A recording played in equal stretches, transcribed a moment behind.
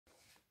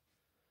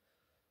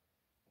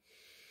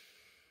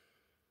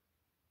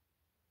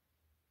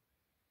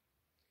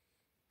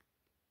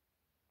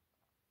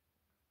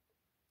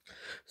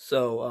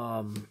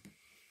So,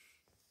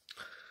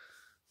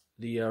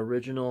 the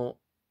original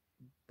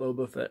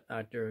Boba Fett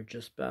actor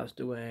just passed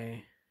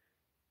away,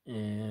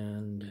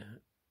 and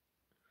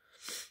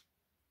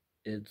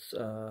it's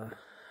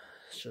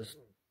just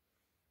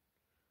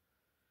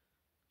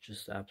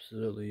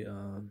absolutely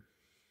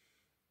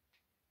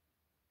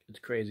it's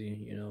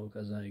crazy,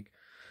 because like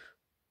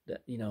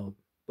that,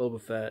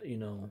 Boba Fett,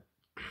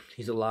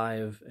 he's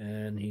alive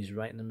and he's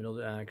right in the middle of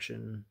the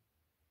action,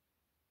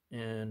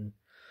 and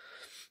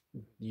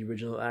the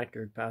original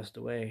actor passed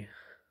away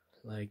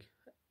like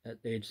at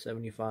age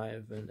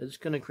 75, and it's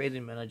kind of crazy,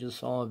 man. I just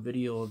saw a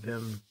video of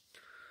him,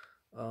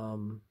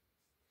 um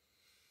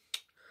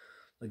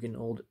like an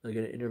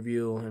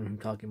interview, and him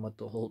talking about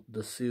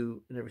the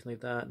suit and everything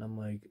like that, and I'm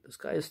like, this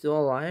guy is still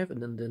alive.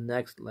 And then the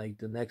next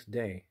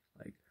day,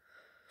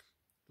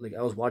 like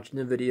I was watching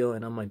the video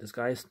and I'm like, this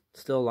guy's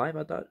still alive,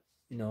 I thought,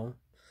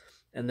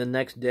 and the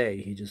next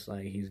day he just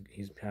like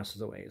he's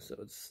passes away. So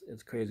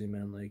it's crazy,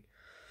 man. Like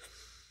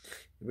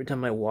every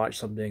time I watch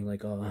something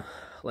like an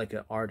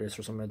artist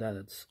or something like that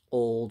that's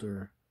old,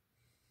 or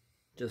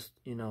just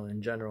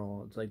in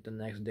general, it's like the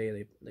next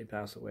day they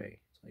pass away.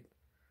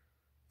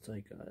 It's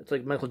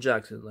like Michael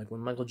Jackson. Like when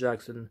Michael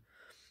Jackson,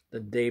 the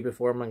day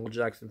before Michael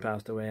Jackson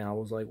passed away, I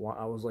was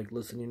like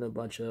listening to a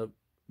bunch of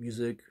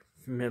music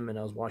from him, and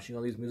I was watching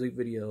all these music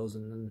videos,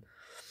 and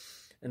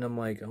I'm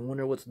like, I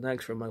wonder what's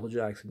next for Michael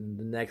Jackson. And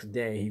the next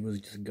day he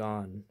was just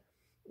gone,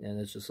 and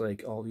it's just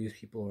like all these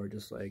people are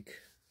just like,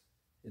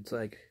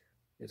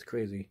 it's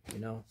crazy,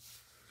 and